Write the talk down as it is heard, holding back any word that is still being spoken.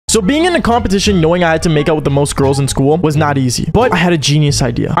So being in a competition, knowing I had to make out with the most girls in school was not easy, but I had a genius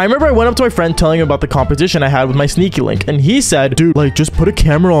idea. I remember I went up to my friend telling him about the competition I had with my sneaky link, and he said, dude, like, just put a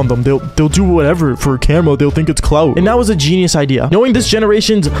camera on them. They'll do whatever for a camera. They'll think it's clout. And that was a genius idea. Knowing this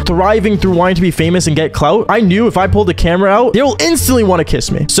generation's thriving through wanting to be famous and get clout, I knew if I pulled the camera out, they will instantly want to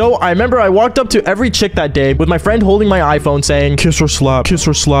kiss me. So I remember I walked up to every chick that day with my friend holding my iPhone saying, kiss or slap, kiss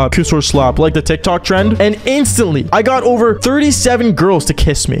or slap, kiss or slap, like the TikTok trend. And instantly, I got over 37 girls to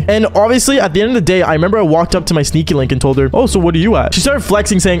kiss me. And obviously, at the end of the day, I remember I walked up to my sneaky link and told her, oh, so what are you at? She started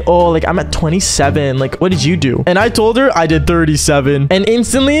flexing saying, oh, like, I'm at 27. Like, what did you do? And I told her I did 37. And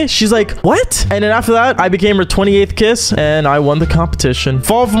instantly, she's like, what? And then after that, I became her 28th kiss and I won the competition.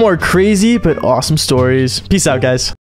 Follow for more crazy but awesome stories. Peace out, guys.